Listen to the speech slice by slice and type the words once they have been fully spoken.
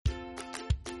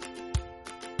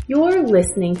You're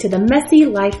listening to the Messy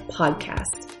Life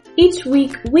Podcast. Each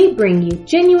week, we bring you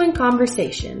genuine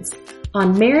conversations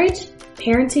on marriage,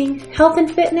 parenting, health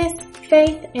and fitness,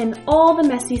 faith, and all the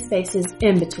messy spaces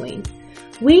in between.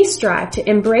 We strive to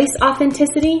embrace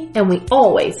authenticity, and we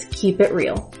always keep it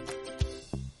real.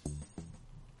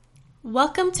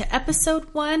 Welcome to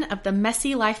episode 1 of the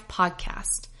Messy Life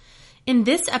Podcast. In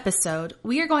this episode,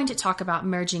 we are going to talk about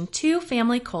merging two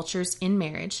family cultures in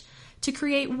marriage to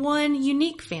create one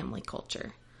unique family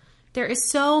culture. There is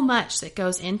so much that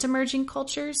goes into merging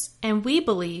cultures, and we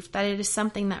believe that it is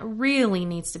something that really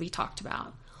needs to be talked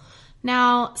about.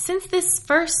 Now, since this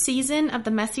first season of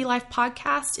the Messy Life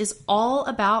Podcast is all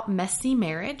about messy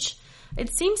marriage,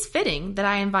 it seems fitting that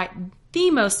I invite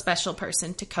the most special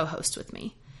person to co-host with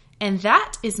me. And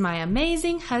that is my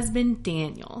amazing husband,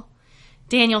 Daniel.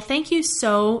 Daniel, thank you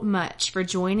so much for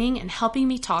joining and helping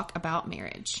me talk about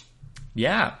marriage.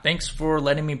 Yeah, thanks for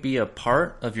letting me be a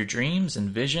part of your dreams and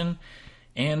vision,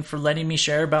 and for letting me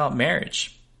share about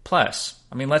marriage. Plus,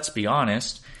 let's be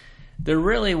honest, there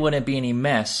really wouldn't be any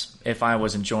mess if I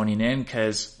wasn't joining in,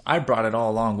 because I brought it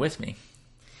all along with me.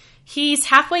 He's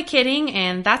halfway kidding,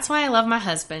 and that's why I love my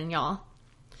husband, y'all.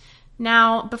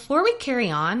 Now, before we carry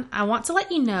on, I want to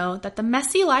let you know that the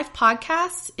Messy Life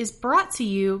Podcast is brought to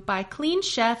you by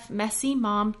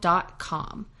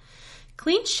CleanChefMessyMom.com.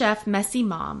 Clean Chef Messy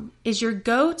Mom is your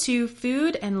go-to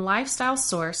food and lifestyle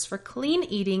source for clean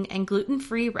eating and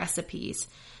gluten-free recipes,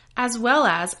 as well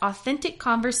as authentic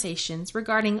conversations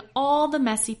regarding all the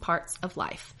messy parts of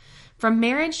life, from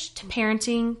marriage to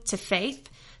parenting to faith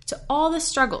to all the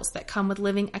struggles that come with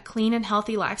living a clean and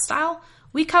healthy lifestyle.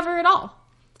 We cover it all.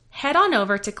 Head on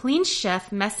over to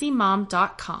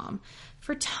CleanChefMessyMom.com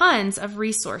for tons of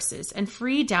resources and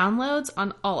free downloads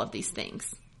on all of these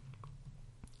things.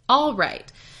 All right,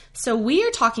 so we are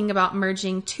talking about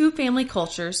merging two family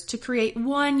cultures to create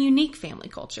one unique family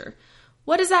culture.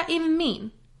 What does that even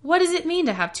mean? What does it mean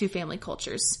to have two family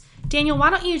cultures? Daniel, why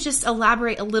don't you just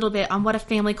elaborate a little bit on what a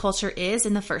family culture is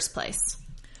in the first place?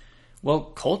 Well,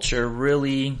 culture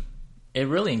really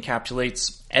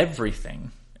encapsulates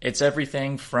everything. It's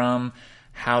everything from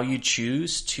how you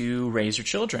choose to raise your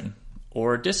children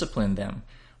or discipline them,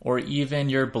 or even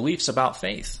your beliefs about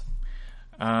faith.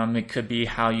 It could be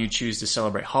how you choose to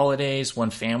celebrate holidays. One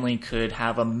family could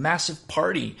have a massive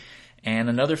party, and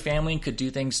another family could do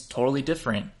things totally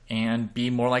different and be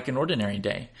more like an ordinary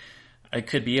day. It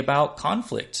could be about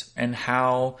conflict and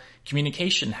how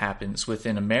communication happens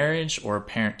within a marriage, or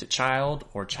parent to child,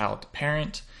 or child to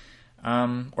parent,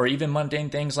 or even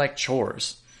mundane things like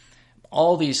chores.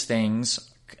 All these things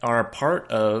are a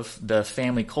part of the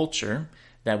family culture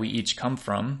that we each come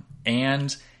from,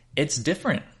 and it's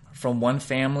different from one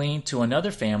family to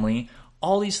another family.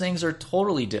 All these things are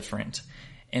totally different.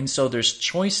 And so there's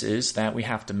choices that we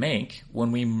have to make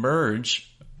when we merge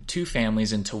two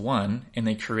families into one and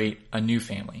they create a new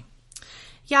family.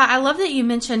 Yeah, I love that you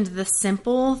mentioned the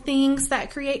simple things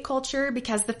that create culture,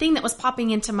 because the thing that was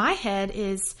popping into my head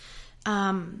is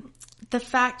the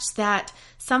fact that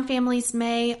some families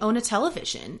may own a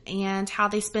television, and how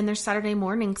they spend their Saturday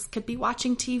mornings could be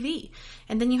watching TV.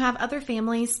 And then you have other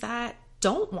families that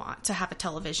don't want to have a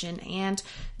television and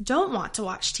don't want to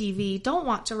watch TV, don't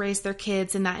want to raise their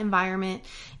kids in that environment.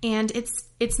 And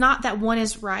it's not that one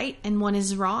is right and one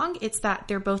is wrong. It's that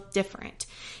they're both different.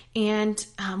 And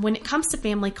when it comes to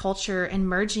family culture and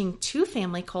merging two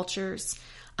family cultures,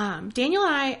 Daniel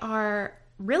and I are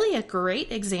really a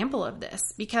great example of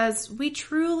this, because we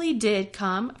truly did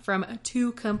come from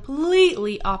two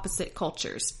completely opposite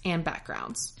cultures and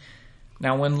backgrounds.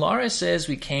 Now, when Laura says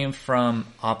we came from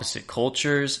opposite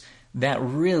cultures, that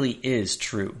really is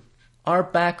true. Our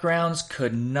backgrounds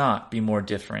could not be more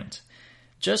different.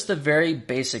 Just the very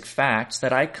basic facts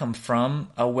that I come from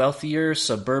a wealthier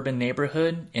suburban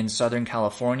neighborhood in Southern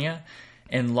California,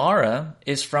 and Laura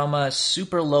is from a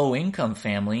super low income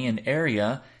family and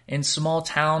area in small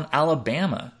town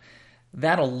Alabama.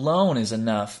 That alone is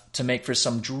enough to make for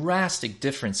some drastic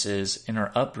differences in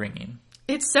our upbringing.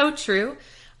 It's so true.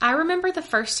 I remember the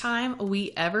first time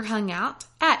we ever hung out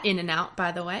at In-N-Out,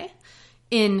 by the way,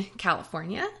 in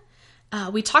California.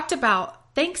 We talked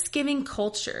about Thanksgiving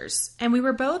cultures, and we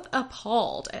were both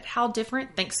appalled at how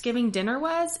different Thanksgiving dinner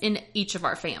was in each of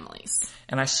our families.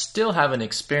 And I still haven't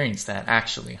experienced that,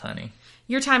 actually, honey.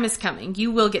 Your time is coming.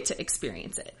 You will get to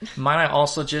experience it. Might I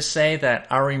also just say that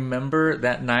I remember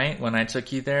that night when I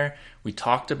took you there, we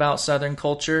talked about Southern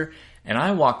culture, and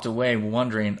I walked away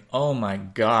wondering, oh my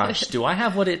gosh, do I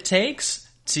have what it takes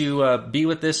to be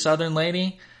with this Southern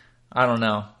lady? I don't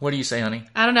know. What do you say, honey?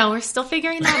 I don't know. We're still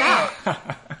figuring that out.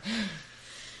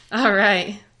 All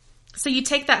right. So you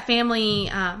take that family,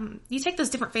 you take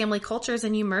those different family cultures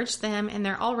and you merge them, and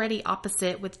they're already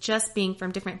opposite with just being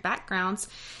from different backgrounds.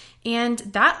 And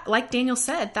that, like Daniel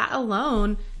said, that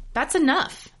alone, that's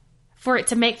enough for it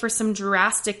to make for some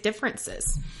drastic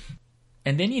differences.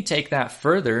 And then you take that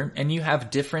further and you have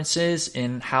differences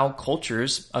in how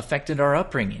cultures affected our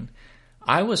upbringing.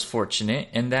 I was fortunate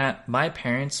in that my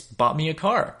parents bought me a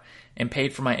car and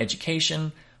paid for my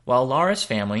education, while Laura's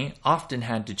family often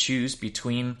had to choose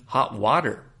between hot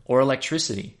water or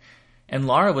electricity. And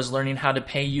Laura was learning how to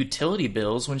pay utility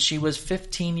bills when she was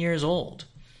 15 years old.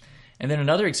 And then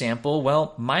another example,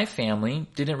 well, my family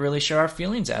didn't really share our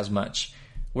feelings as much,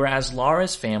 whereas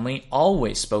Laura's family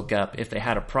always spoke up if they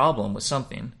had a problem with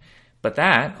something. But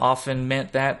that often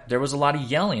meant that there was a lot of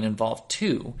yelling involved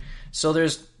too. So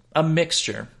there's a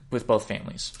mixture with both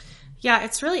families. Yeah,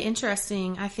 it's really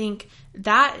interesting. I think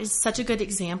that is such a good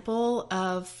example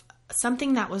of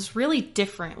something that was really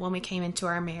different when we came into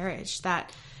our marriage.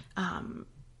 That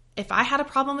if I had a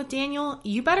problem with Daniel,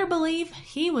 you better believe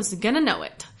he was going to know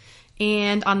it.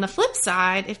 And on the flip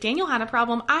side, if Daniel had a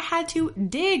problem, I had to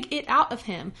dig it out of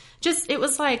him. It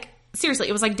was like, seriously,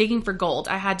 it was like digging for gold.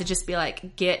 I had to just be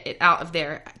like, get it out of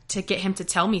there to get him to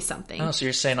tell me something. Oh, so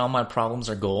you're saying all my problems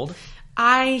are gold?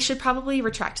 I should probably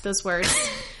retract those words.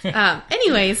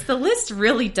 Anyways, the list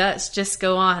really does just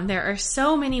go on. There are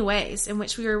so many ways in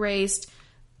which we were raised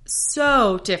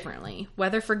so differently,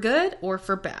 whether for good or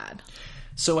for bad.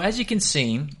 So as you can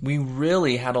see, we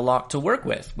really had a lot to work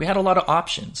with. We had a lot of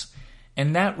options.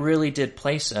 And that really did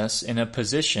place us in a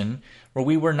position where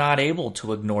we were not able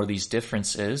to ignore these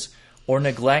differences or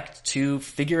neglect to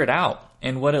figure it out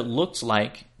and what it looked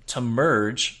like to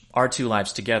merge our two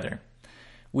lives together.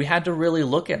 We had to really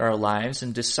look at our lives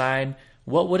and decide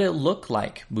what would it look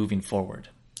like moving forward.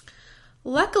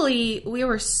 Luckily, we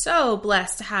were so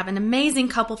blessed to have an amazing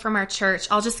couple from our church.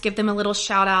 I'll just give them a little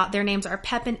shout out. Their names are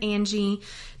Pep and Angie.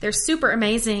 They're super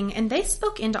amazing, and they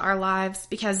spoke into our lives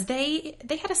because they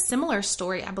had a similar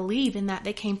story, I believe, in that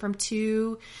they came from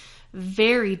two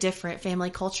very different family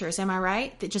cultures. Am I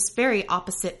right? That just very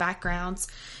opposite backgrounds.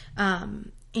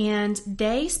 And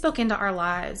they spoke into our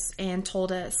lives and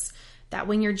told us that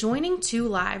when you're joining two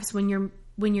lives, when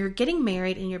you're getting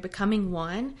married and you're becoming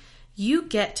one, you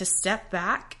get to step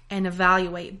back and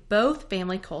evaluate both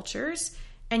family cultures,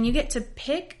 and you get to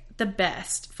pick the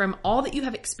best from all that you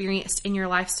have experienced in your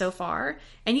life so far,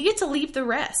 and you get to leave the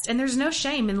rest. And there's no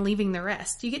shame in leaving the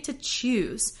rest. You get to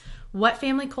choose what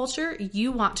family culture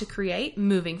you want to create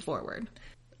moving forward.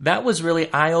 That was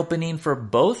really eye-opening for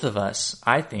both of us,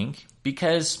 I think,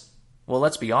 because, well,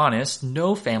 let's be honest,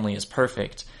 no family is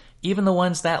perfect, even the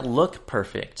ones that look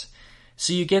perfect.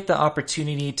 So you get the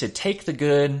opportunity to take the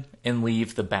good and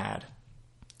leave the bad.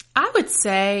 I would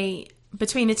say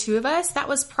between the two of us, that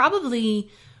was probably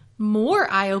more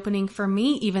eye-opening for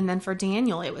me even than for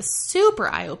Daniel. It was super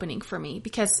eye-opening for me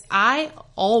because I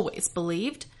always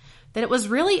believed that it was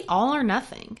really all or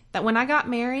nothing. That when I got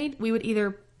married, we would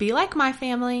either be like my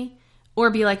family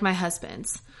or be like my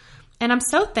husband's. And I'm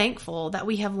so thankful that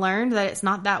we have learned that it's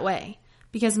not that way.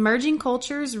 Because merging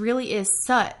cultures really is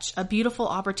such a beautiful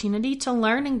opportunity to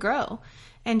learn and grow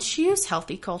and choose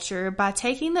healthy culture by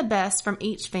taking the best from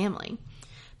each family.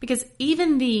 Because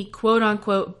even the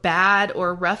quote-unquote bad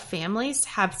or rough families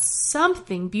have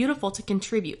something beautiful to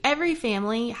contribute. Every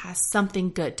family has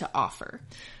something good to offer.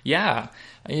 Yeah,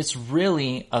 it's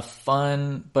really a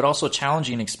fun but also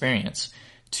challenging experience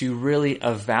to really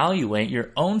evaluate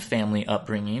your own family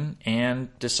upbringing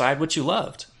and decide what you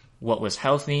loved, what was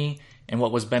healthy, and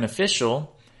what was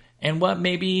beneficial, and what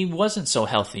maybe wasn't so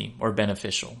healthy or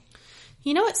beneficial.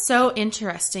 You know what's so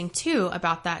interesting, too,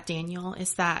 about that, Daniel,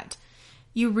 is that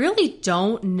you really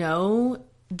don't know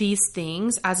these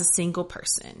things as a single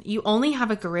person. You only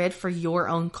have a grid for your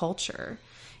own culture.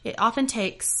 It often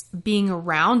takes being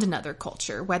around another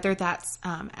culture, whether that's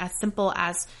as simple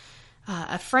as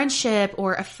a friendship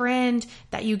or a friend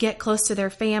that you get close to their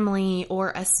family,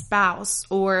 or a spouse,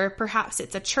 or perhaps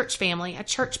it's a church family, a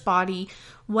church body.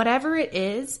 Whatever it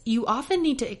is, you often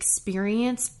need to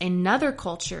experience another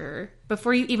culture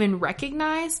before you even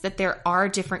recognize that there are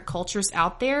different cultures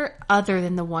out there other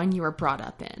than the one you were brought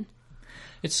up in.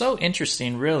 It's so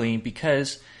interesting, really,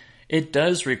 because it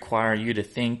does require you to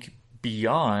think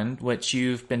beyond what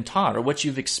you've been taught or what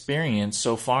you've experienced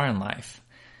so far in life.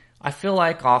 I feel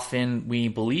like often we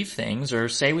believe things or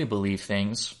say we believe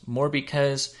things more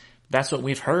because that's what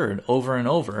we've heard over and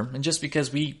over, and just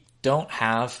because we don't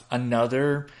have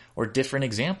another or different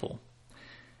example.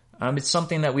 It's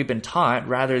something that we've been taught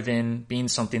rather than being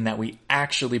something that we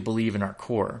actually believe in our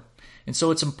core. And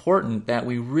so it's important that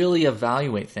we really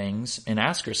evaluate things and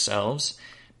ask ourselves,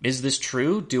 is this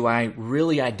true? Do I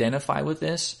really identify with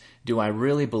this? Do I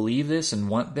really believe this and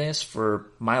want this for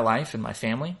my life and my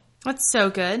family? That's so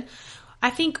good.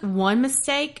 I think one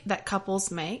mistake that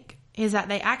couples make is that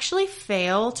they actually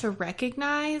fail to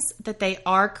recognize that they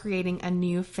are creating a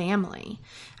new family.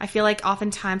 I feel like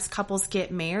oftentimes couples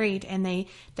get married and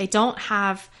they don't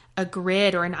have a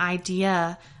grid or an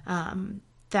idea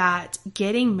that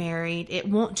getting married, it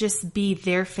won't just be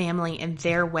their family and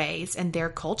their ways and their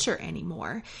culture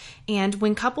anymore. And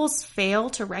when couples fail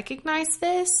to recognize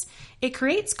this, it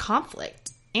creates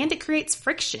conflict and it creates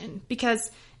friction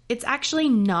because it's actually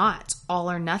not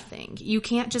all or nothing. You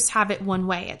can't just have it one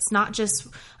way. It's not just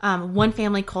one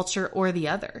family culture or the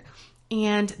other.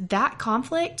 And that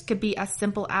conflict could be as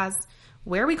simple as,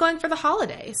 where are we going for the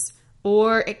holidays?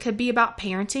 Or it could be about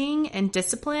parenting and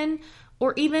discipline,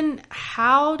 or even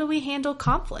how do we handle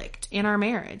conflict in our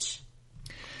marriage?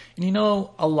 And you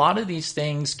know, a lot of these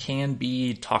things can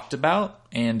be talked about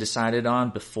and decided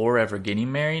on before ever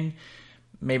getting married.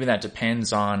 Maybe that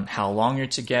depends on how long you're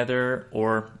together,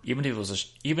 or even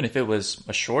if it was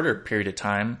a shorter period of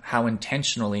time, how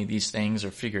intentionally these things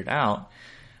are figured out.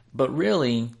 But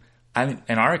really, in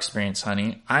our experience,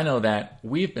 honey, I know that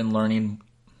we've been learning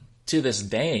to this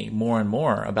day more and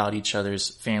more about each other's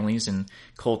families and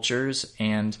cultures.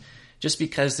 And just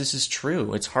because this is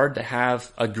true, it's hard to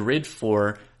have a grid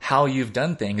for how you've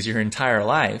done things your entire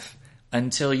life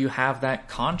until you have that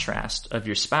contrast of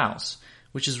your spouse,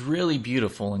 which is really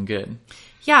beautiful and good.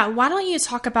 Yeah, why don't you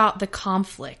talk about the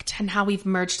conflict and how we've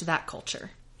merged that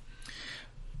culture?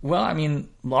 Well, I mean,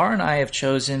 Laura and I have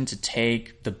chosen to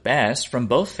take the best from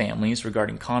both families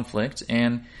regarding conflict,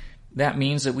 and that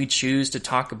means that we choose to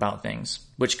talk about things,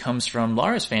 which comes from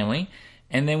Laura's family,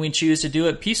 and then we choose to do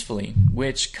it peacefully,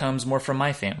 which comes more from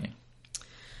my family.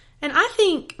 And I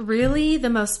think really the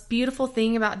most beautiful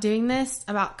thing about doing this,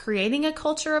 about creating a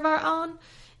culture of our own,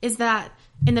 is that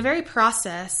in the very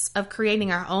process of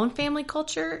creating our own family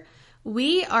culture,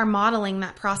 we are modeling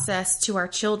that process to our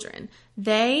children.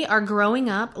 They are growing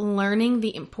up learning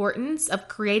the importance of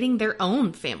creating their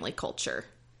own family culture.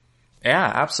 Yeah,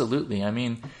 absolutely. I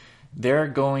mean, they're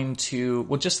going to,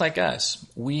 well, just like us,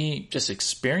 we just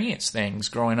experience things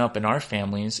growing up in our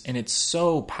families, and it's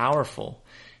so powerful.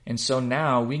 And so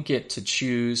now we get to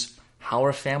choose how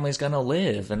our family's going to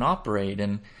live and operate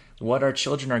and what our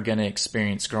children are going to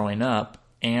experience growing up.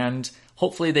 And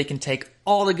hopefully they can take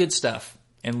all the good stuff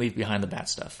and leave behind the bad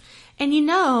stuff. And you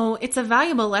know, it's a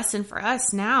valuable lesson for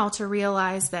us now to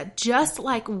realize that just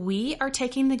like we are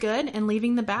taking the good and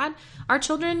leaving the bad, our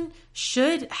children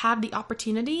should have the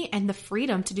opportunity and the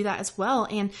freedom to do that as well.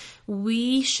 And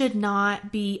we should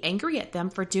not be angry at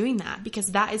them for doing that,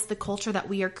 because that is the culture that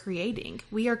we are creating.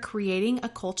 We are creating a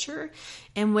culture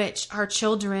in which our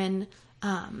children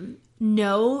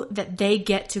know that they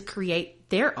get to create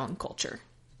their own culture.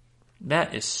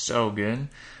 That is so good.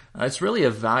 It's really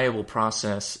a valuable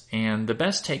process, and the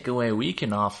best takeaway we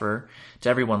can offer to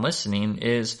everyone listening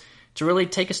is to really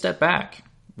take a step back.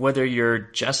 Whether you're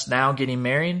just now getting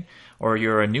married, or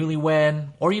you're a newlywed,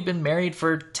 or you've been married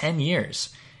for 10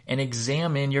 years, and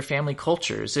examine your family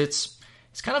cultures. It's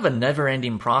kind of a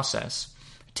never-ending process.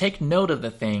 Take note of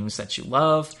the things that you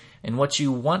love and what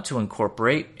you want to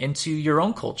incorporate into your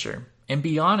own culture, and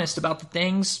be honest about the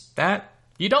things that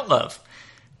you don't love.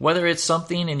 Whether it's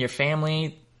something in your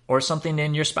family or something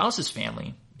in your spouse's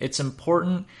family, it's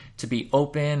important to be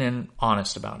open and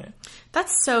honest about it.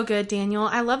 That's so good, Daniel.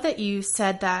 I love that you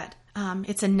said that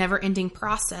it's a never-ending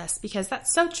process, because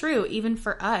that's so true. Even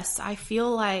for us, I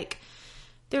feel like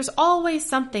there's always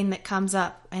something that comes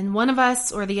up, and one of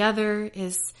us or the other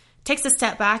takes a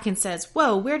step back and says,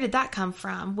 whoa, where did that come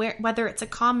from? Whether it's a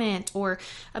comment or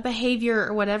a behavior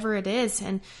or whatever it is.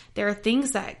 And there are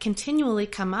things that continually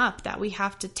come up that we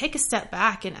have to take a step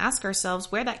back and ask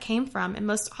ourselves where that came from. And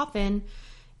most often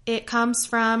it comes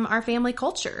from our family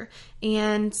culture.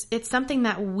 And it's something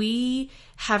that we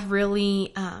have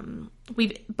really,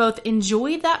 we've both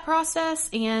enjoyed that process,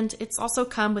 and it's also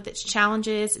come with its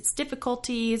challenges, its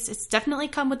difficulties. It's definitely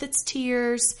come with its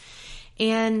tears.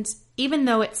 And even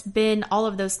though it's been all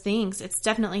of those things, it's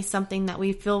definitely something that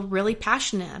we feel really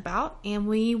passionate about and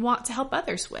we want to help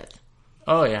others with.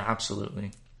 Oh, yeah,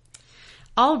 absolutely.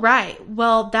 All right.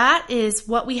 Well, that is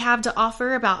what we have to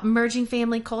offer about merging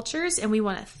family cultures. And we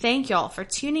want to thank y'all for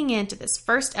tuning in to this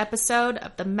first episode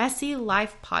of the Messy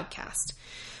Life Podcast.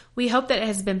 We hope that it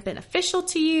has been beneficial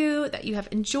to you, that you have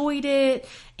enjoyed it,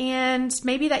 and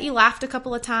maybe that you laughed a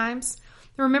couple of times.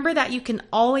 Remember that you can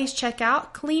always check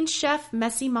out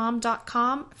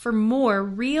cleanchefmessymom.com for more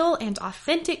real and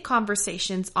authentic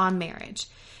conversations on marriage.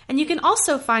 And you can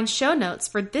also find show notes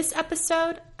for this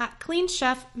episode at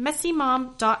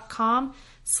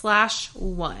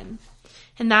cleanchefmessymom.com/1.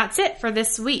 And that's it for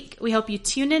this week. We hope you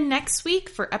tune in next week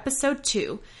for episode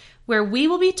 2, where we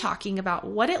will be talking about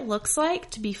what it looks like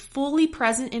to be fully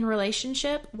present in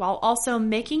relationship while also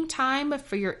making time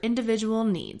for your individual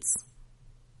needs.